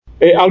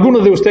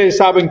Algunos de ustedes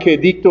saben que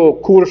dicto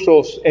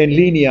cursos en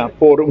línea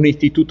por un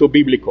instituto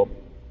bíblico.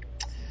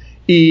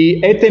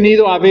 Y he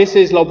tenido a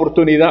veces la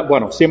oportunidad,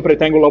 siempre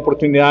tengo la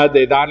oportunidad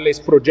de darles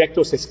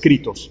proyectos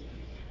escritos.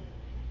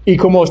 Y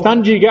como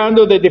están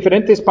llegando de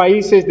diferentes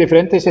países,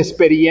 diferentes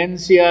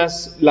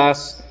experiencias,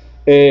 las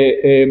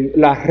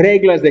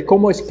reglas de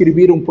cómo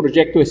escribir un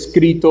proyecto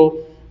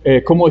escrito,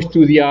 cómo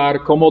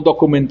estudiar, cómo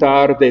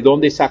documentar, de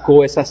dónde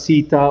sacó esa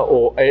cita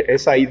o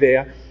esa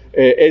idea,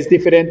 es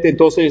diferente.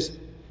 Entonces,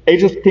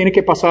 ellos tienen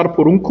que pasar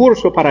por un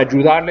curso para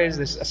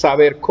ayudarles a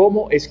saber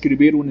cómo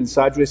escribir un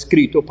ensayo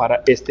escrito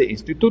para este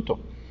instituto.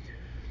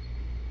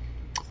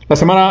 La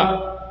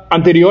semana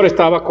anterior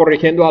estaba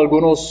corrigiendo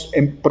algunos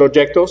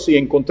proyectos y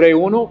encontré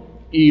uno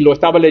y lo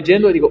estaba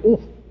leyendo y digo,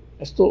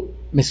 esto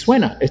me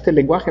suena, este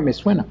lenguaje me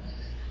suena.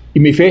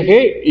 Y me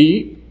fijé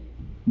y,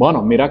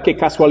 mira qué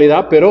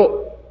casualidad,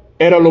 pero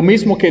era lo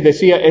mismo que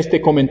decía este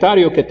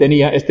comentario que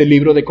tenía este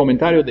libro de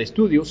comentarios de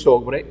estudio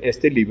sobre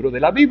este libro de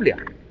la Biblia.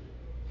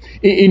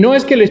 Y no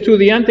es que el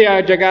estudiante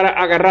haya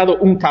agarrado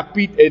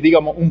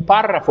un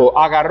párrafo,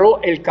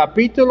 agarró el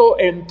capítulo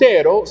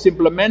entero,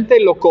 simplemente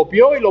lo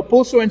copió y lo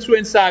puso en su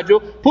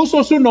ensayo,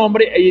 puso su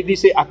nombre y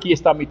dice, aquí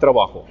está mi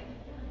trabajo.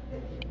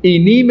 Y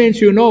ni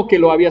mencionó que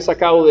lo había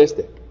sacado de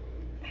este.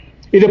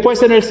 Y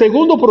después en el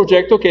segundo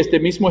proyecto que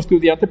este mismo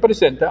estudiante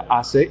presenta,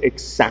 hace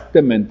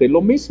exactamente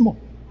lo mismo.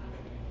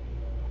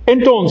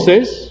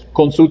 Entonces,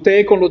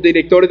 consulté con los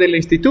directores del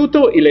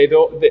instituto y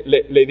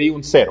le di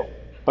un 0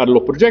 para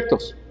los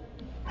proyectos.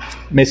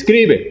 Me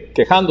escribe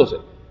quejándose.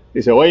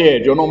 Dice,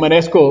 oye, yo no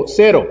merezco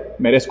 0,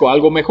 merezco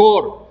algo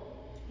mejor.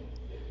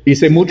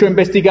 Hice mucha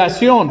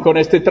investigación con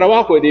este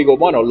trabajo y digo,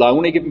 la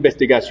única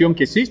investigación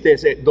que hiciste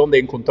es dónde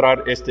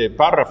encontrar este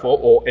párrafo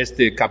o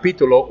este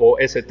capítulo o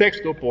ese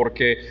texto,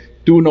 porque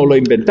tú no lo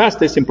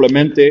inventaste,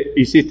 simplemente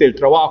hiciste el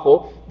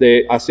trabajo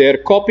de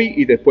hacer copy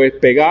y después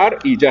pegar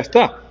y ya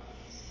está.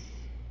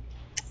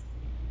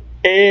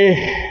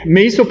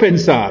 Me hizo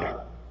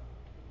pensar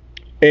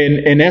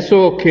en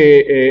eso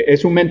que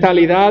es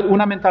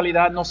una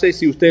mentalidad, no sé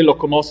si ustedes lo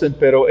conocen,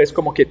 pero es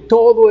como que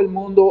todo el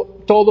mundo,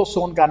 todos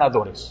son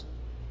ganadores.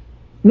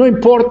 No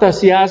importa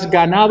si has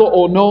ganado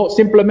o no,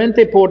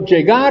 simplemente por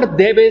llegar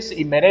debes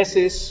y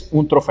mereces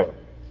un trofeo.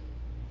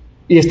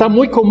 Y está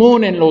muy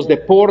común en los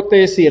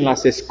deportes y en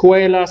las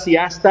escuelas y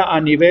hasta a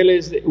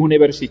niveles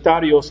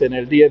universitarios en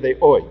el día de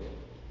hoy.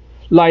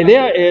 La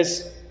idea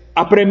es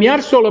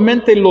apremiar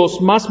solamente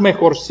los más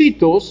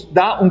mejorcitos,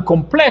 da un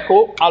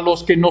complejo a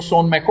los que no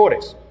son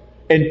mejores.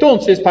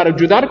 Entonces, para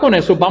ayudar con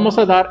eso, vamos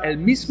a dar el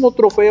mismo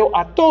trofeo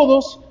a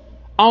todos,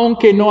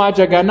 aunque no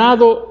haya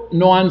ganado,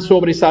 no han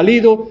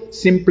sobresalido,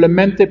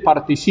 simplemente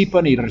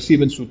participan y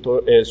reciben su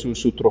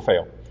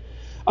trofeo.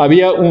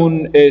 Había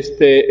un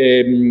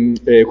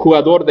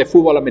jugador de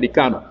fútbol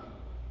americano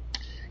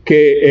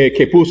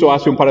que puso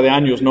hace un par de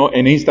años,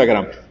 en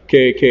Instagram,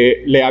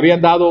 que le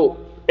habían dado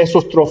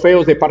esos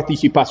trofeos de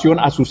participación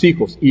a sus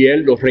hijos y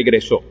él los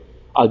regresó.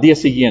 Al día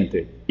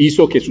siguiente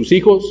hizo que sus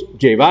hijos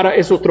llevaran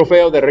esos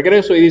trofeos de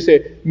regreso y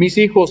dice, mis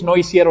hijos no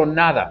hicieron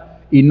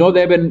nada y no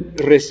deben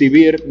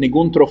recibir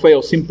ningún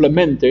trofeo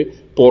simplemente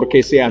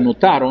porque se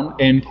anotaron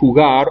en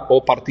jugar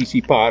o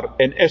participar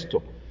en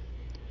esto.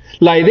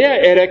 La idea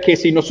era que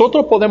si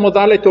nosotros podemos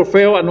darle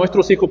trofeo a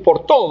nuestros hijos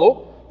por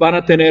todo, van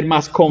a tener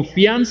más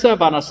confianza,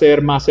 van a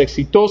ser más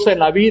exitosos en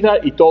la vida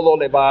y todo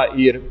le va a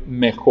ir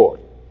mejor.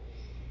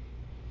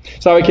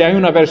 Sabe que hay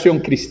una versión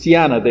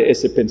cristiana de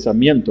ese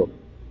pensamiento.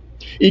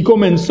 Y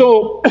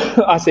comenzó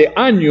hace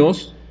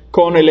años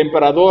con el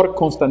emperador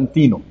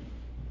Constantino.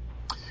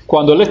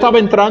 Cuando él estaba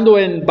entrando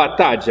en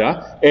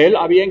batalla, él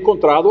había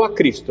encontrado a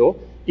Cristo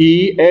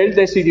y él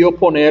decidió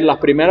poner las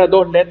primeras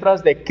 2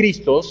 letras de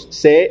Cristo,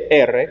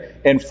 CR,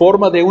 en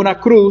forma de una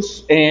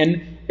cruz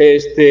en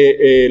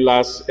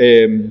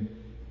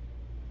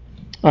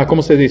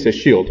 ¿cómo se dice?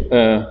 Shield.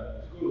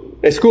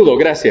 Escudo,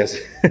 gracias.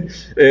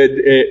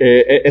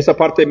 Esa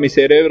parte de mi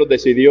cerebro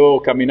decidió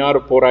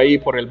caminar por ahí,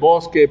 por el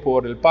bosque,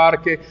 por el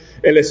parque,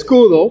 el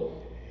escudo,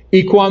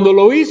 y cuando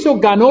lo hizo,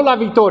 ganó la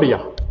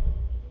victoria.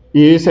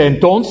 Y dice,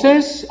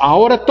 entonces,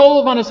 ahora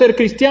todos van a ser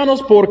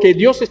cristianos porque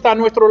Dios está a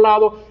nuestro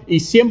lado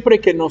y siempre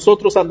que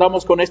nosotros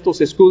andamos con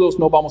estos escudos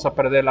no vamos a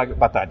perder la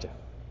batalla.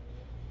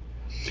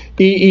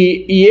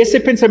 Y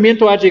ese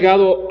pensamiento ha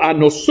llegado a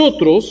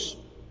nosotros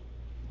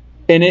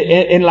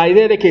en la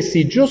idea de que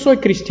si yo soy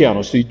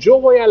cristiano, si yo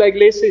voy a la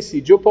iglesia,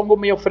 si yo pongo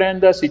mi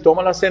ofrenda, si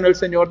tomo la cena del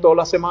Señor todas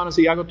las semanas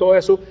y hago todo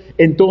eso,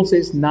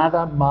 entonces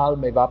nada mal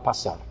me va a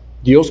pasar.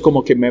 Dios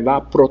como que me va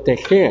a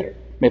proteger,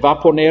 me va a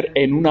poner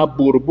en una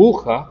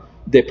burbuja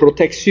de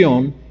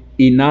protección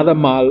y nada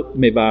mal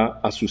me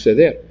va a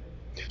suceder.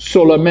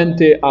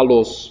 Solamente a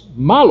los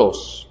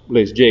malos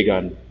les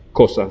llegan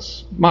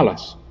cosas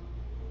malas.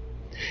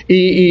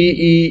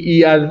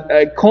 Y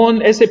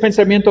con ese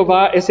pensamiento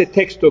va ese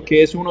texto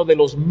que es uno de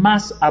los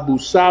más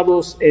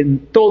abusados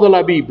en toda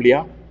la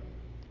Biblia.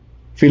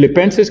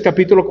 Filipenses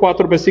capítulo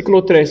 4,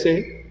 versículo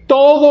 13.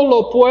 Todo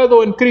lo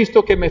puedo en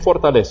Cristo que me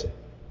fortalece.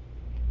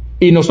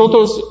 Y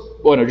nosotros,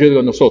 yo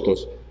digo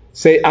nosotros,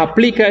 Se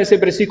aplica ese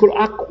versículo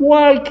a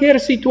cualquier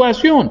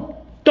situación.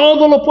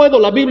 Todo lo puedo.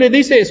 La Biblia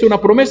dice, es una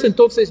promesa,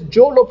 entonces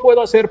yo lo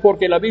puedo hacer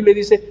porque la Biblia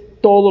dice,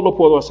 todo lo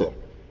puedo hacer.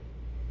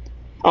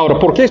 Ahora,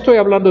 ¿por qué estoy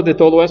hablando de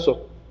todo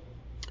eso?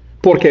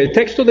 Porque el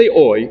texto de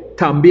hoy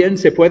también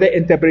se puede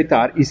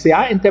interpretar y se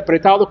ha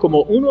interpretado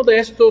como uno de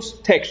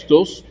estos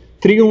textos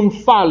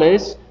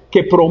triunfales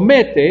que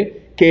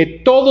promete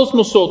que todos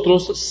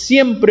nosotros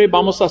siempre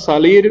vamos a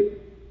salir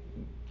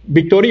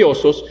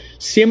victoriosos,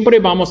 siempre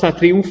vamos a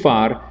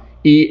triunfar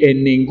y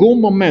en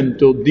ningún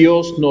momento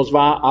Dios nos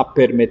va a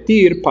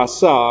permitir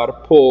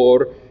pasar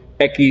por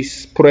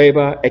X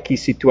prueba,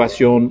 X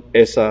situación,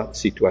 esa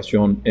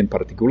situación en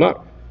particular.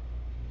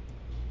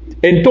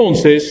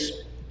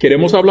 Entonces,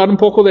 queremos hablar un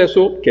poco de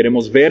eso,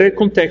 queremos ver el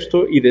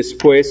contexto y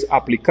después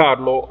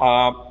aplicarlo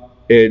a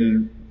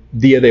el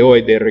día de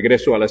hoy de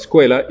regreso a la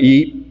escuela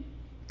y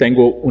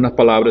tengo unas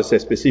palabras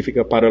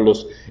específicas para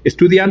los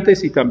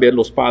estudiantes y también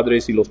los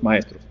padres y los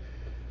maestros.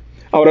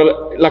 Ahora,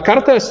 la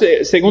carta de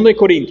 2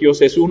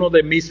 Corintios es uno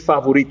de mis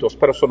favoritos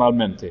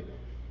personalmente,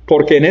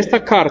 porque en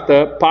esta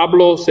carta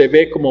Pablo se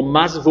ve como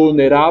más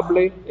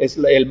vulnerable, es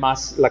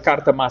la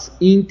carta más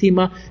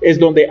íntima, es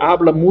donde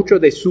habla mucho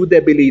de su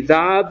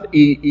debilidad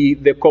y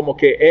de como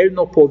que él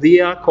no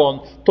podía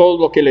con todo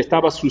lo que le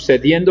estaba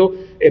sucediendo.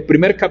 El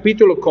primer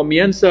capítulo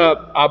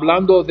comienza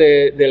hablando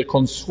del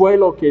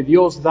consuelo que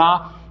Dios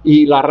da.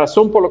 Y la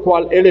razón por la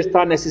cual él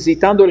está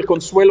necesitando el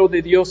consuelo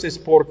de Dios es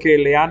porque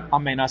le han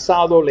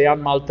amenazado, le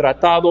han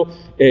maltratado.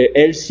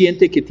 Él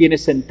siente que tiene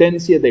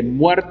sentencia de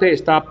muerte,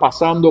 está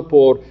pasando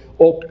por,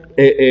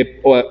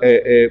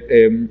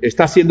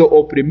 está siendo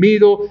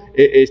oprimido,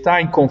 está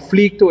en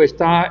conflicto,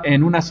 está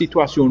en una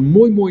situación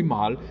muy, muy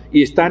mal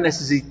y está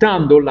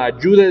necesitando la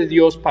ayuda de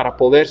Dios para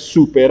poder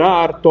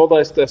superar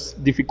todas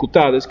estas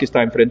dificultades que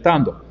está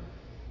enfrentando.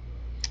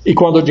 Y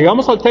cuando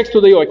llegamos al texto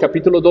de hoy,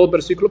 capítulo 2,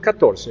 versículo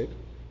 14,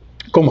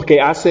 como que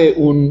hace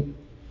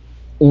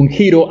un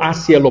giro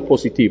hacia lo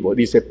positivo.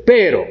 Dice,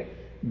 pero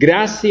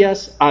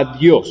gracias a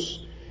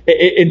Dios.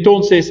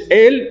 Entonces,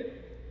 Él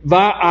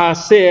va a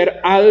hacer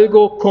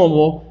algo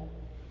como,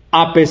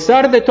 a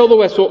pesar de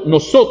todo eso,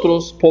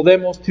 nosotros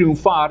podemos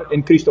triunfar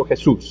en Cristo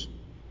Jesús.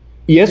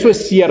 Y eso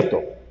es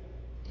cierto.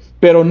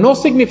 Pero no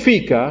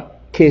significa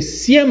que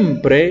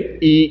siempre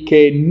y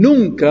que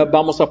nunca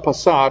vamos a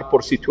pasar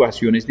por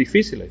situaciones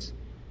difíciles.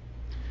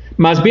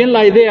 Más bien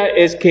la idea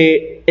es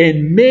que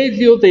en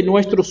medio de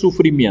nuestro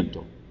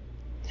sufrimiento,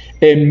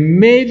 en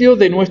medio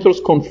de nuestros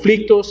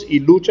conflictos y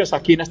luchas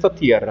aquí en esta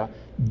tierra,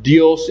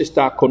 Dios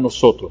está con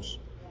nosotros.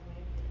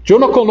 Yo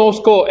no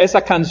conozco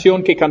esa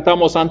canción que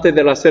cantamos antes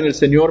de la Cena del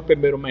Señor,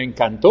 pero me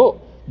encantó.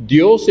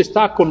 Dios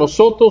está con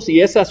nosotros y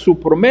esa es su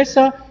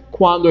promesa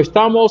cuando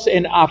estamos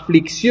en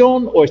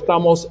aflicción o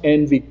estamos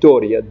en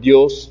victoria.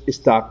 Dios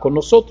está con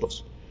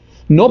nosotros.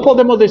 No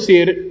podemos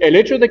decir, el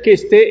hecho de que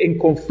esté en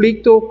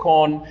conflicto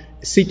con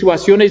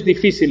situaciones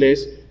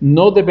difíciles,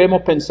 no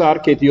debemos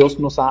pensar que Dios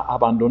nos ha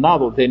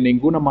abandonado de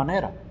ninguna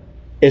manera.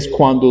 Es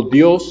cuando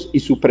Dios y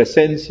su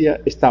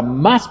presencia está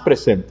más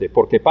presente,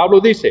 porque Pablo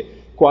dice,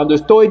 cuando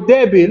estoy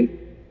débil,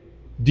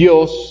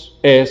 Dios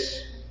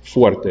es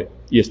fuerte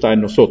y está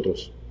en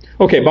nosotros.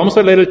 Ok, vamos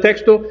a leer el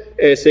texto,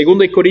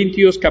 2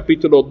 Corintios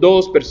capítulo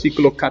 2,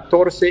 versículos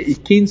 14 y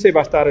 15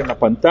 va a estar en la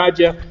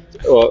pantalla,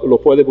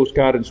 lo puede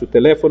buscar en su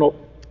teléfono,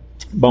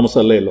 vamos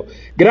a leerlo.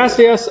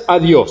 Gracias a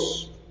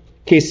Dios,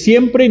 que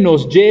siempre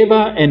nos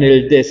lleva en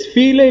el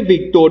desfile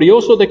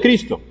victorioso de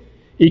Cristo,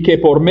 y que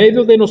por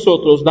medio de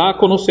nosotros da a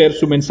conocer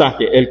su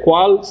mensaje, el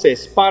cual se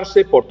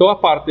esparce por todas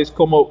partes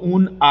como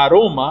un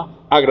aroma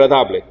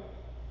agradable.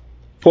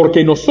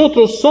 Porque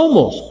nosotros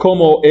somos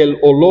como el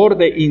olor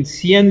de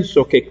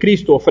incienso que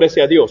Cristo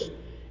ofrece a Dios,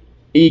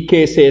 y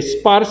que se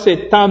esparce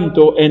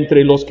tanto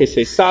entre los que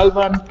se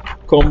salvan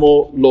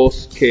como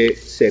los que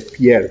se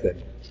pierden.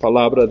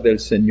 Palabra del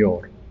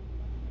Señor.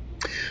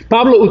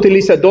 Pablo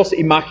utiliza dos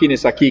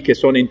imágenes aquí que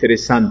son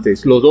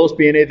interesantes. Los dos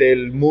vienen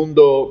del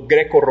mundo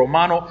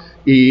greco-romano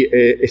y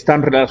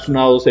están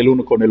relacionados el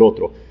uno con el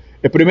otro.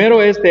 El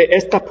primero es de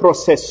esta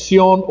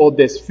procesión o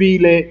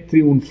desfile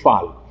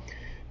triunfal.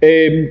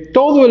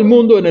 Todo el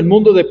mundo en el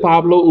mundo de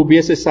Pablo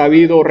hubiese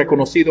sabido,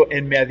 reconocido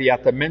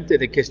inmediatamente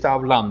de qué está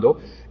hablando.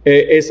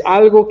 Es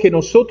algo que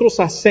nosotros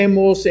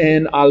hacemos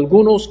en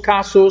algunos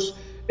casos.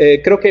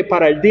 Creo que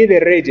para el Día de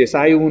Reyes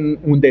hay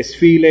un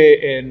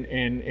desfile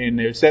en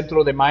el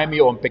centro de Miami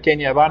o en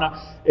Pequeña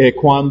Habana.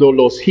 Cuando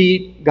los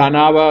Heat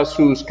ganaban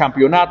sus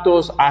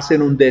campeonatos,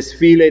 hacen un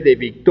desfile de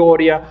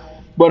victoria.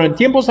 Bueno, en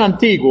tiempos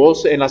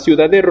antiguos, en la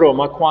ciudad de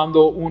Roma,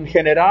 cuando un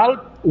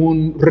general,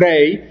 un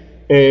rey,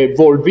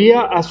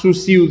 volvía a su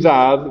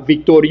ciudad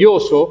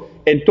victorioso,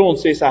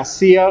 entonces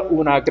hacía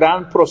una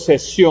gran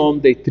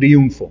procesión de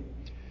triunfo.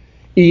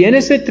 Y en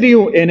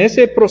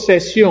esa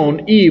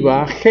procesión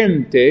iba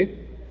gente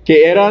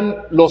que eran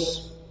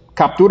los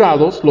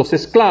capturados, los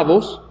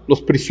esclavos,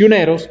 los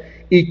prisioneros,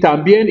 y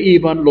también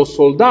iban los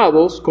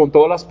soldados con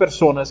todas las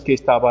personas que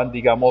estaban,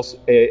 digamos,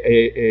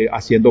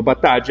 haciendo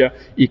batalla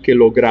y que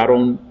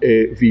lograron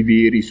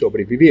vivir y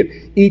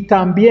sobrevivir. Y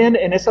también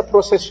en esa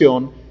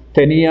procesión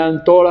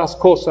tenían todas las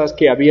cosas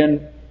que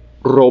habían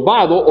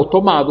robado o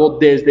tomado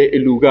desde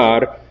el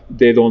lugar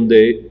de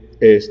donde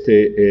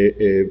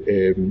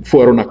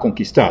fueron a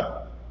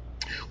conquistar.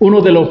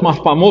 Uno de los más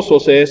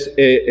famosos es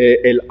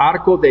el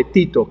Arco de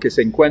Tito, que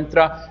se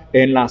encuentra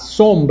en la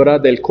sombra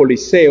del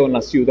Coliseo en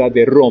la ciudad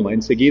de Roma.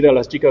 Enseguida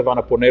las chicas van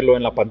a ponerlo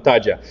en la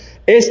pantalla.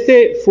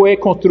 Este fue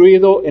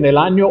construido en el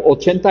año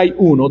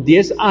 81,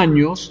 10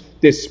 años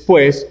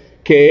después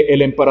que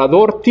el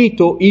emperador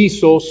Tito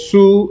hizo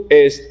su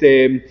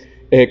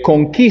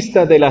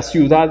conquista de la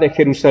ciudad de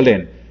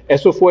Jerusalén.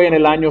 Eso fue en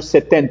el año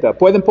 70.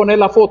 ¿Pueden poner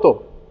la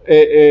foto,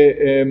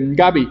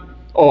 Gaby?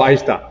 Oh, ahí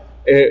está.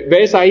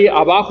 ¿Ves ahí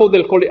abajo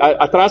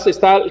atrás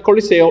está el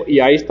Coliseo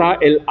y ahí está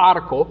el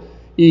arco?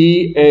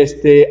 Y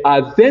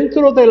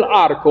adentro del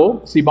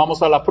arco, si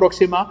vamos a la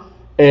próxima,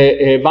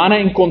 van a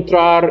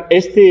encontrar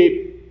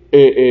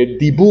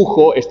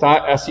dibujo,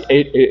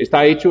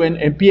 está hecho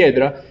en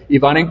piedra, y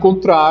van a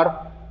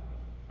encontrar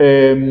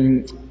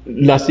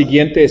la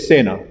siguiente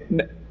escena.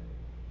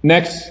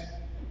 Next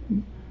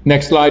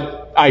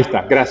slide. Ahí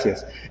está,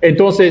 gracias.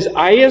 Entonces,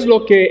 ahí es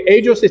lo que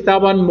ellos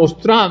estaban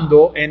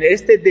mostrando en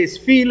este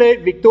desfile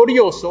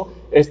victorioso,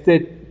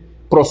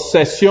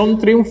 procesión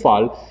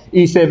triunfal,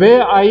 y se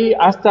ve ahí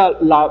hasta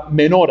la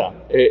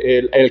menora,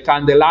 el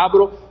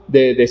candelabro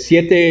de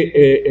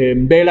 7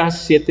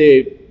 velas,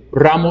 7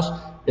 ramos,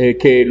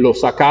 que lo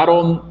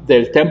sacaron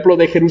del templo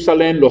de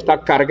Jerusalén, lo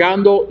están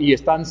cargando y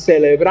están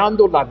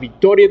celebrando la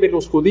victoria de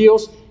los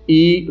judíos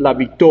y la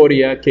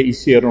victoria que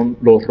hicieron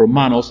los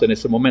romanos en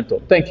ese momento.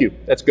 Thank you.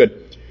 That's good.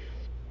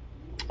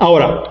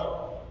 Ahora,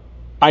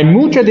 hay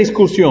mucha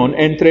discusión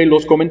entre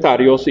los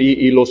comentarios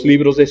y los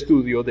libros de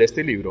estudio de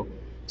este libro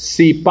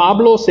si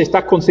Pablo se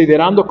está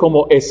considerando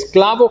como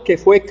esclavo que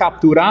fue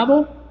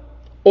capturado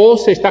o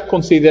se está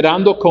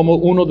considerando como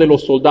uno de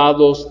los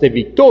soldados de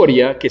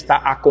victoria que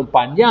está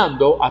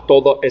acompañando a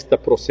toda esta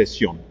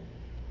procesión.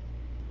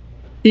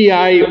 Y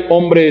hay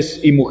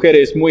hombres y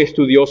mujeres muy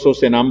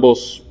estudiosos en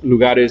ambos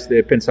lugares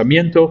de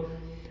pensamiento.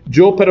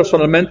 Yo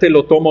personalmente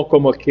lo tomo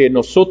como que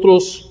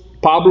nosotros,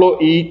 Pablo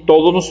y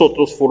todos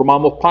nosotros,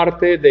 formamos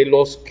parte de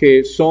los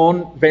que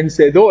son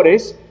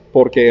vencedores,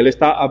 porque él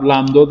está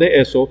hablando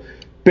de eso,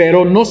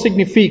 pero no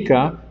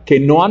significa que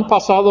no han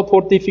pasado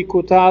por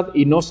dificultad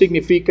y no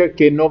significa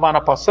que no van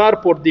a pasar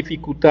por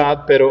dificultad,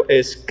 pero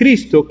es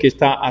Cristo que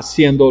está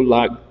haciendo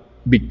la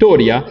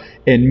victoria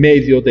en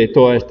medio de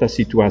toda esta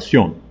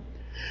situación.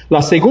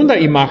 La segunda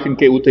imagen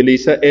que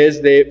utiliza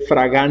es de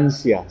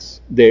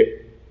fragancias,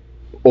 de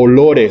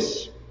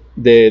olores,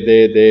 de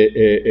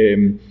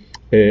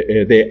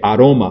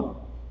aroma.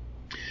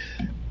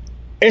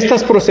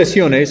 Estas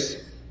procesiones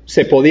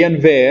se podían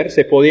ver,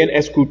 se podían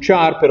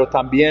escuchar, pero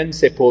también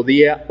se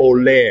podía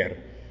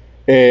oler.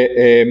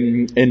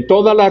 En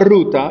toda la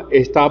ruta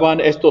estaban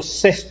estos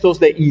cestos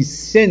de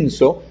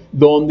incienso,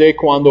 donde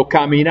cuando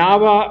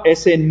caminaba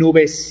ese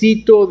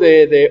nubecito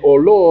de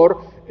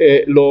olor,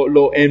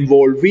 lo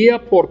envolvía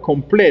por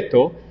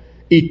completo,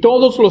 y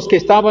todos los que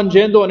estaban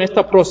yendo en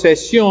esta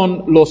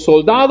procesión, los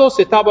soldados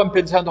estaban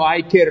pensando,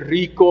 ¡ay, qué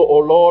rico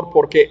olor!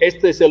 Porque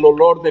este es el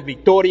olor de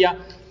victoria.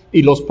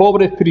 Y los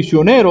pobres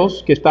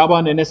prisioneros que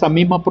estaban en esa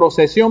misma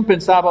procesión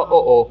pensaban,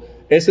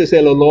 ese es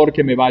el olor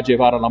que me va a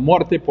llevar a la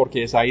muerte,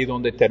 porque es ahí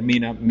donde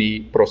termina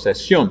mi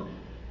procesión.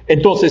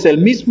 Entonces, el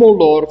mismo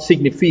olor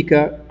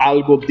significa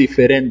algo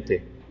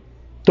diferente.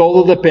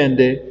 Todo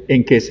depende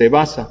en qué se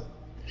basa.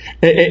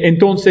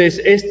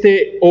 Entonces,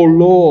 este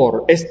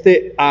olor,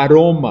 este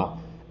aroma,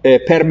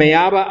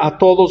 permeaba a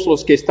todos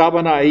los que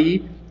estaban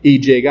ahí y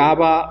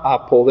llegaba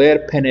a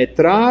poder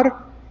penetrar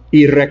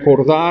y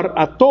recordar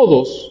a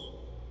todos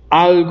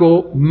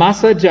algo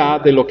más allá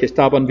de lo que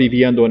estaban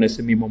viviendo en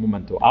ese mismo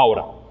momento.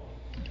 Ahora,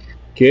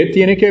 ¿qué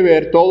tiene que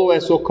ver todo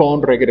eso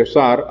con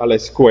regresar a la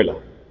escuela?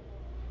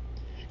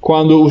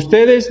 Cuando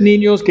ustedes,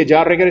 niños que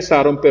ya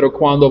regresaron, pero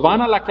cuando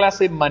van a la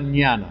clase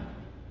mañana,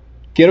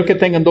 quiero que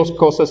tengan 2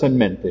 cosas en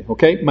mente,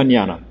 ¿ok?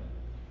 Mañana.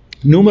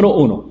 Número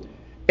 1,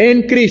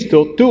 en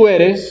Cristo tú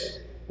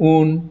eres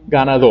un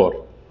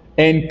ganador.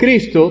 En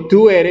Cristo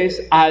tú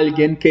eres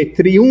alguien que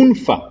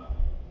triunfa.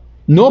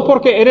 No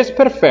porque eres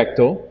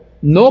perfecto,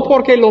 no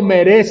porque lo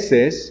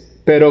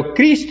mereces, pero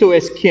Cristo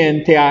es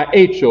quien te ha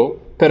hecho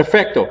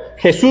perfecto.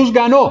 Jesús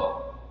ganó.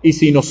 Y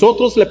si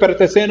nosotros le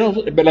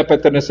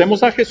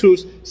pertenecemos a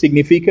Jesús,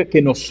 significa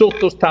que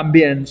nosotros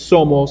también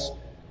somos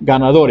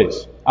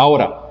ganadores.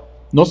 Ahora,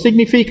 no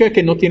significa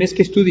que no tienes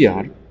que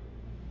estudiar,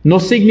 no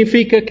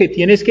significa que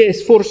tienes que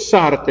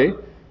esforzarte,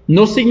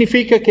 no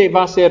significa que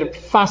va a ser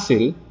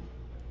fácil,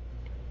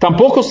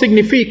 tampoco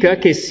significa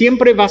que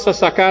siempre vas a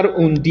sacar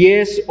un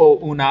 10 o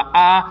una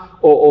A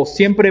o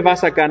siempre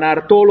vas a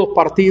ganar todos los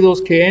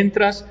partidos que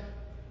entras.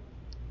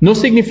 No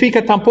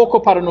significa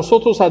tampoco para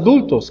nosotros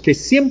adultos que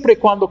siempre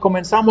cuando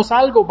comenzamos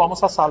algo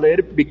vamos a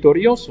salir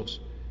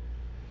victoriosos.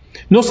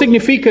 No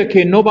significa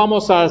que no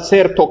vamos a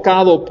ser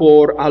tocados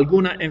por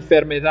alguna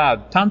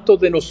enfermedad. Tanto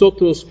de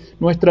nosotros,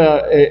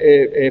 nuestra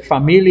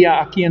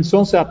familia aquí en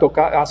Sonce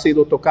ha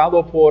sido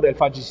tocado por el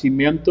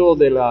fallecimiento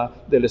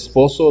del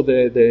esposo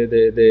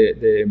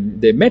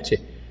de Meche.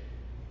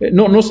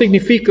 No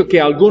significa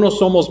que algunos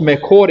somos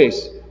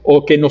mejores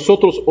o que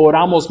nosotros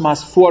oramos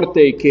más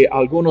fuerte y que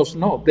algunos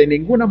no, de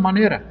ninguna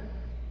manera.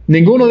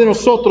 Ninguno de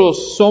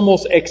nosotros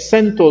somos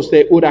exentos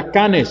de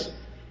huracanes.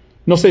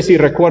 No sé si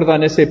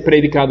recuerdan ese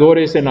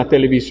predicadores en la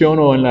televisión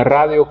o en la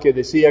radio que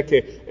decía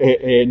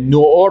que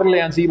New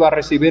Orleans iba a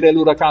recibir el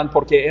huracán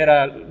porque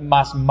eran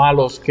más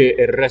malos que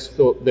el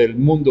resto del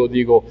mundo.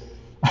 Digo,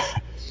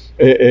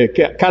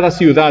 que cada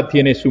ciudad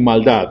tiene su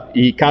maldad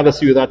y cada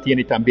ciudad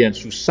tiene también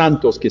sus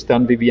santos que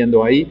están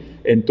viviendo ahí.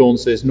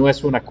 Entonces no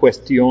es una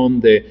cuestión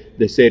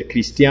de ser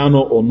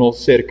cristiano o no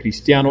ser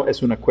cristiano,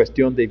 es una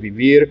cuestión de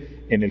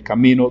vivir en el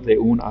camino de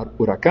un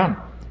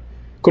huracán.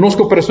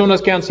 Conozco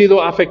personas que han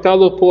sido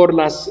afectados por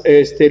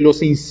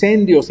los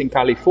incendios en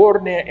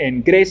California,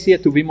 en Grecia.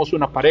 Tuvimos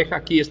una pareja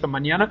aquí esta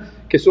mañana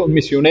que son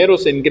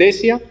misioneros en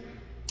Grecia.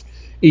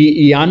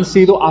 Y han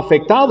sido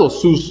afectados,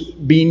 sus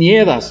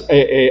viñedos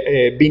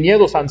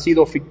han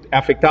sido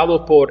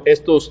afectados por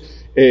estos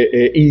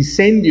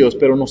incendios,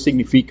 pero no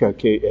significa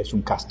que es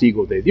un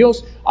castigo de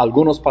Dios.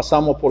 Algunos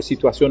pasamos por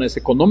situaciones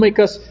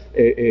económicas,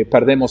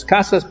 perdemos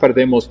casas,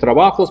 perdemos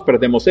trabajos,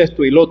 perdemos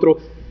esto y lo otro.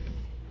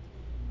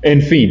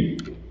 En fin,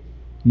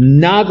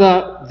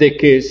 nada de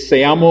que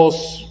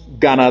seamos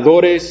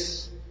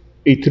ganadores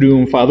y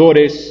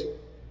triunfadores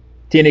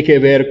tiene que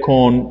ver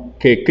con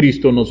que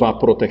Cristo nos va a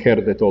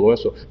proteger de todo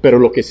eso. Pero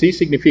lo que sí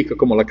significa,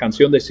 como la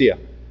canción decía,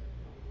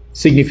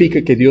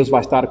 significa que Dios va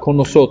a estar con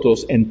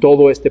nosotros en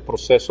todo este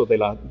proceso de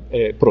la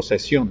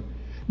procesión.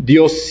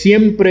 Dios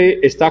siempre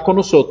está con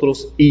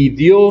nosotros y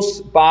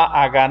Dios va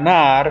a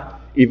ganar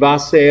y va a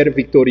ser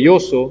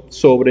victorioso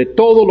sobre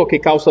todo lo que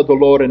causa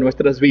dolor en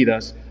nuestras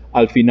vidas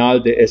al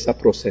final de esa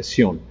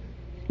procesión.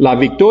 La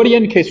victoria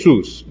en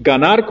Jesús,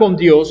 ganar con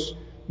Dios,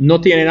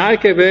 no tiene nada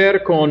que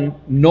ver con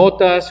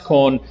notas,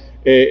 con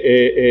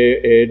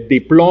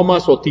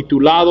diplomas o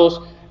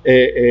titulados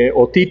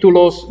o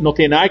títulos, no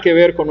tiene nada que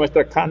ver con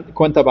nuestra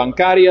cuenta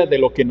bancaria, de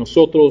lo que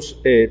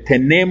nosotros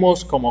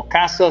tenemos como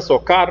casas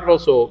o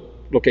carros o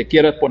lo que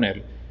quieras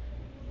poner.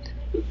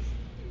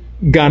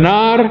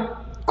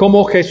 Ganar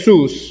como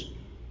Jesús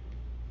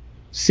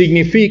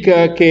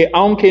significa que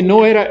aunque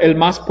no era el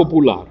más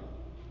popular,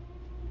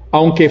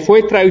 aunque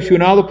fue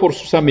traicionado por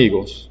sus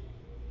amigos,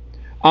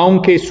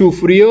 aunque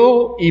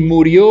sufrió y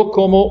murió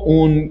como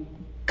un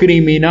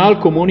criminal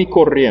común y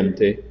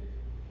corriente,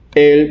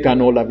 Él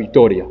ganó la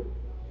victoria.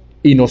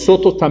 Y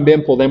nosotros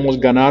también podemos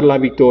ganar la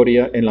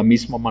victoria en la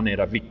misma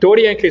manera.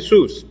 Victoria en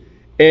Jesús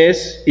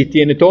es y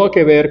tiene todo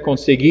que ver con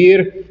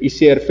seguir y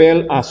ser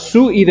fiel a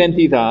su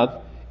identidad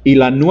y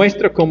la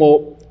nuestra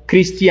como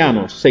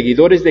cristianos,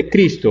 seguidores de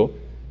Cristo,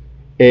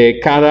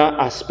 cada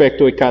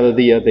aspecto y cada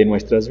día de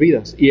nuestras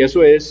vidas. Y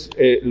eso es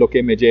lo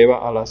que me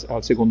lleva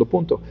al segundo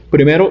punto.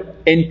 Primero,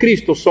 en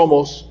Cristo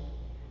somos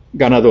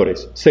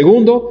ganadores.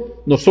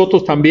 Segundo,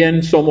 nosotros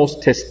también somos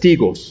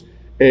testigos.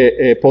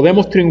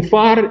 Podemos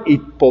triunfar y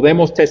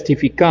podemos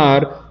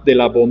testificar de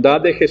la bondad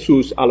de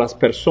Jesús a las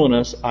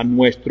personas a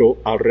nuestro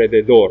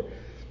alrededor.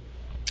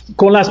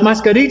 Con las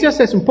mascarillas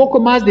es un poco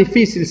más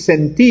difícil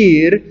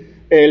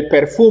sentir el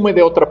perfume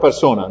de otra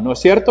persona, ¿no es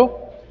cierto?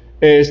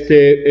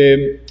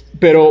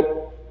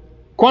 Pero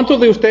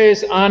 ¿cuántos de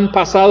ustedes han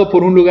pasado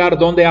por un lugar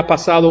donde ha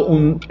pasado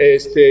un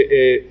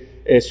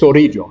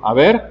zorrillo? A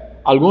ver,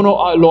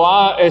 ¿alguno lo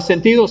ha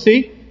sentido?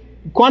 ¿Sí?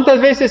 ¿Cuántas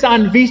veces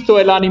han visto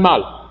el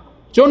animal?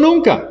 Yo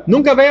nunca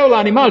veo el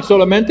animal,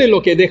 solamente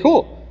lo que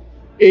dejó.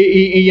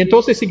 Y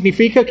entonces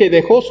significa que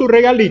dejó su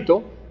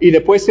regalito y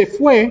después se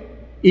fue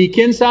y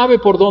quién sabe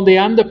por dónde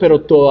anda,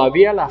 pero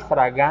todavía la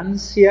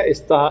fragancia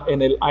está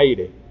en el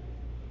aire.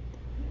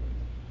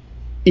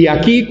 Y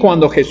aquí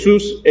cuando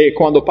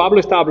Pablo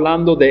está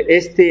hablando de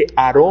este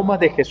aroma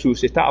de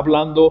Jesús, está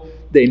hablando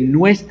de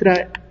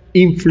nuestra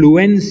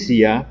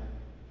influencia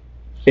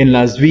en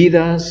las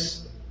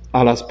vidas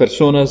a las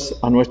personas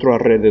a nuestro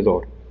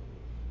alrededor.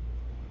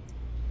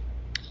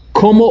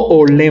 ¿Cómo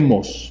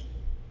olemos?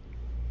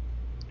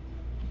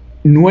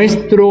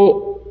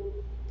 Nuestro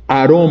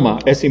aroma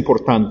es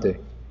importante,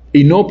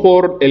 y no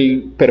por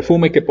el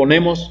perfume que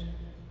ponemos,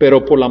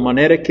 pero por la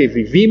manera que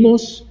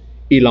vivimos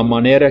y la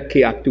manera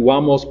que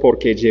actuamos,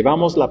 porque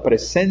llevamos la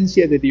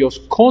presencia de Dios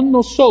con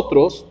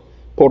nosotros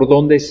por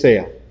donde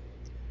sea.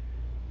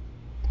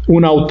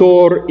 Un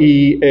autor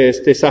y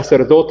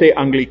sacerdote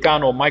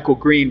anglicano, Michael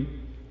Green,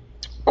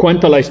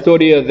 cuenta la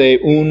historia de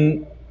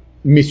un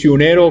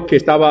misionero que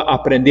estaba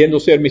aprendiendo a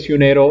ser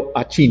misionero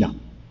a China.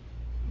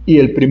 Y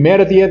el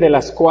primer día de la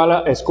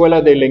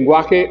escuela de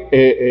lenguaje,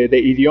 de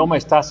idioma,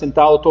 están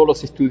sentados todos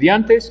los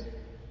estudiantes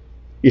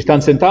y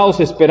están sentados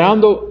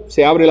esperando.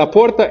 Se abre la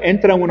puerta,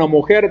 entra una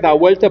mujer, da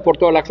vuelta por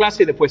toda la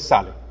clase y después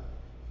sale.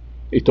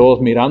 Y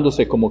todos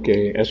mirándose como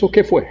que, ¿eso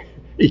qué fue?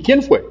 ¿Y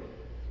quién fue?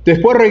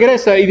 Después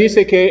regresa y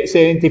dice que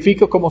se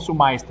identifica como su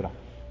maestra.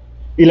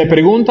 Y le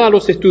pregunta a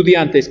los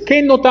estudiantes,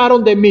 ¿qué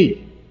notaron de mí?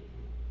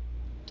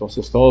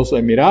 Entonces todos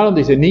le miraron,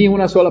 dice, ni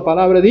una sola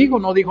palabra dijo,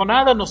 no dijo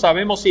nada, no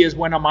sabemos si es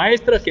buena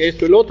maestra, que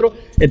esto y lo otro.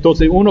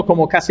 Entonces uno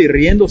como casi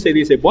riéndose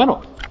dice, bueno,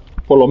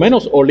 por lo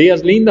menos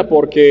olías linda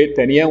porque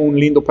tenía un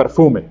lindo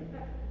perfume.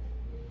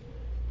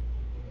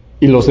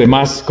 Y los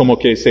demás como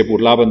que se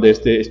burlaban de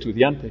este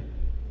estudiante.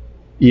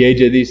 Y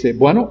ella dice,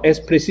 bueno, es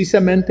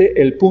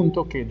precisamente el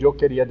punto que yo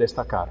quería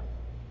destacar.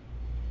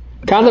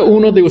 Cada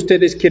uno de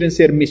ustedes quieren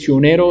ser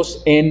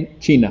misioneros en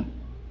China.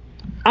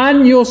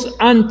 Años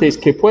antes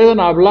que puedan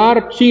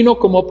hablar chino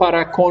como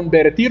para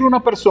convertir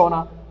una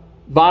persona,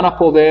 van a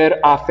poder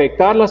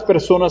afectar a las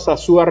personas a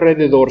su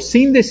alrededor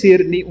sin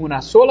decir ni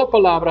una sola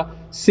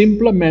palabra,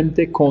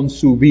 simplemente con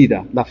su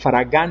vida, la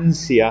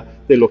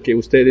fragancia de lo que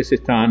ustedes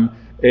están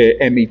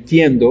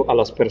emitiendo a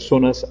las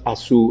personas a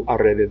su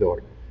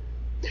alrededor.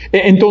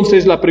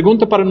 Entonces, la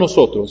pregunta para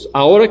nosotros,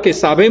 ahora que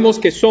sabemos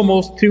que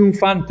somos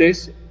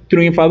triunfadores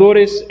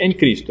en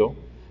Cristo,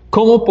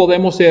 ¿cómo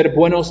podemos ser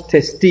buenos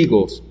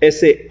testigos,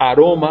 ese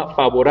aroma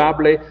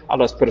favorable a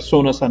las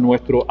personas a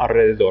nuestro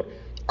alrededor?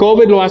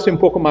 COVID lo hace un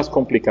poco más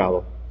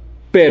complicado,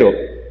 pero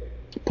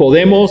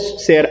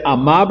podemos ser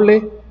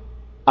amables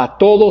a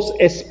todos,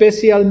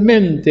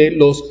 especialmente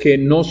los que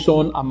no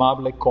son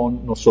amables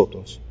con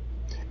nosotros.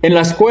 En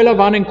la escuela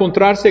van a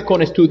encontrarse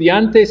con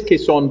estudiantes que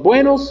son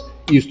buenos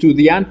y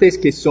estudiantes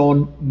que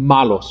son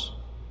malos.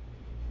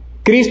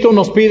 Cristo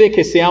nos pide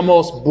que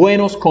seamos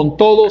buenos con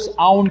todos,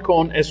 aun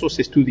con esos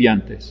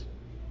estudiantes.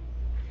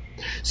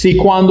 Si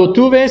cuando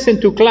tú ves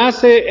en tu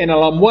clase, en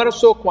el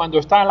almuerzo, cuando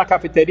está en la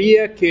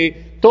cafetería,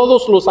 que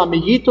todos los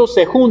amiguitos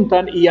se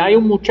juntan y hay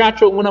un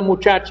muchacho o una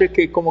muchacha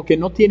que como que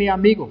no tiene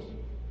amigos,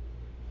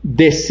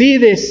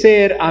 decide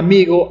ser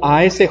amigo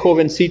a ese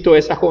jovencito,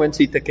 esa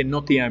jovencita que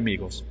no tiene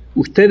amigos.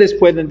 Ustedes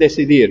pueden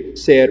decidir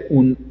ser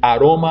un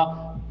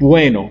aroma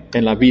bueno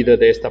en la vida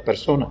de esta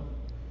persona.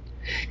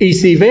 Y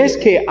si ves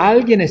que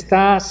alguien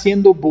está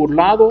siendo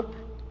burlado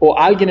o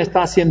alguien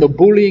está haciendo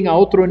bullying a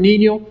otro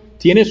niño,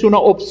 tienes una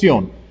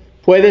opción.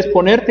 Puedes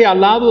ponerte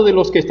al lado de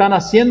los que están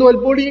haciendo el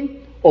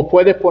bullying o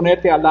puedes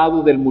ponerte al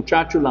lado del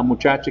muchacho, la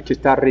muchacha que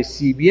está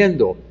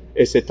recibiendo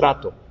ese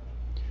trato.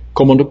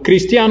 Como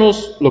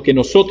cristianos, lo que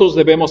nosotros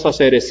debemos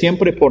hacer es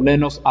siempre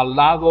ponernos al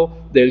lado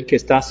del que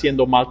está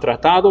siendo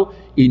maltratado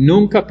y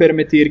nunca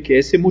permitir que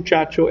ese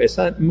muchacho,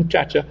 esa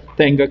muchacha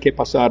tenga que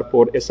pasar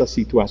por esa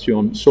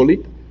situación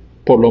solita.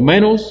 Por lo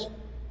menos,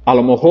 a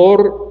lo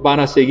mejor van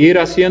a seguir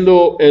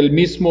haciendo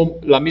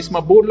la misma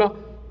burla,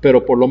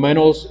 pero por lo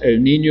menos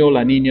el niño o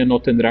la niña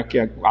no tendrá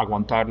que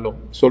aguantarlo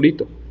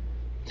solito.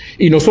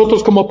 Y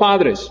nosotros como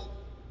padres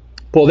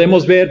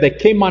podemos ver de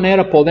qué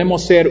manera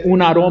podemos ser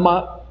un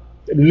aroma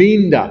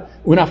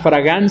linda, una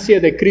fragancia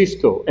de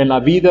Cristo en la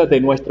vida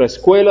de nuestra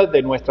escuela,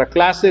 de nuestra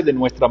clase, de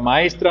nuestra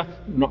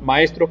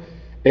maestro.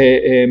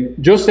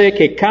 Yo sé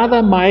que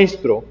cada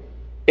maestro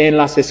en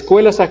las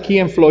escuelas aquí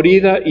en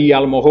Florida y a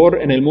lo mejor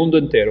en el mundo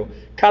entero,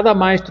 cada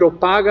maestro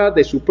paga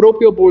de su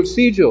propio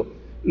bolsillo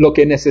lo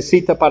que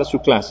necesita para su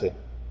clase.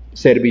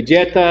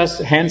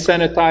 Servilletas, hand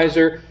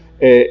sanitizer,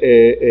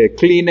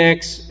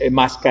 Kleenex,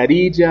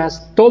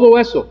 mascarillas, todo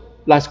eso.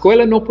 La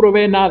escuela no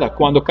provee nada.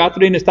 Cuando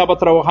Catherine estaba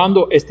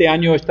trabajando,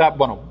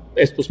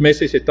 estos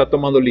meses está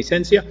tomando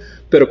licencia,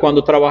 pero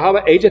cuando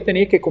trabajaba, ella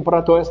tenía que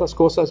comprar todas esas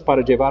cosas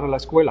para llevar a la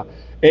escuela.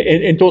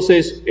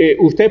 Entonces,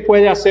 usted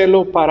puede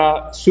hacerlo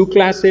para su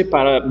clase,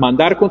 para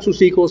mandar con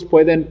sus hijos,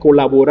 pueden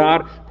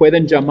colaborar,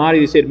 pueden llamar y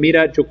decir,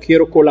 mira, yo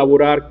quiero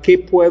colaborar, ¿qué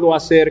puedo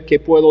hacer? ¿Qué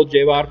puedo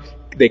llevar?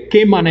 ¿De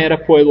qué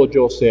manera puedo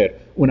yo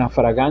ser una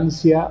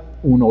fragancia,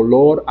 un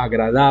olor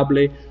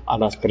agradable a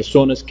las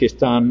personas que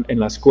están en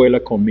la escuela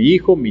con mi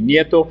hijo, mi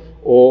nieto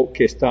o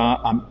que está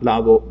al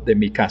lado de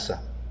mi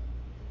casa?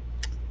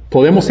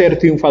 Podemos ser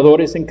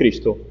triunfadores en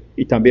Cristo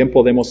y también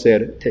podemos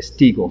ser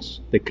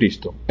testigos de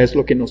Cristo. Es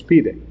lo que nos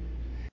pide.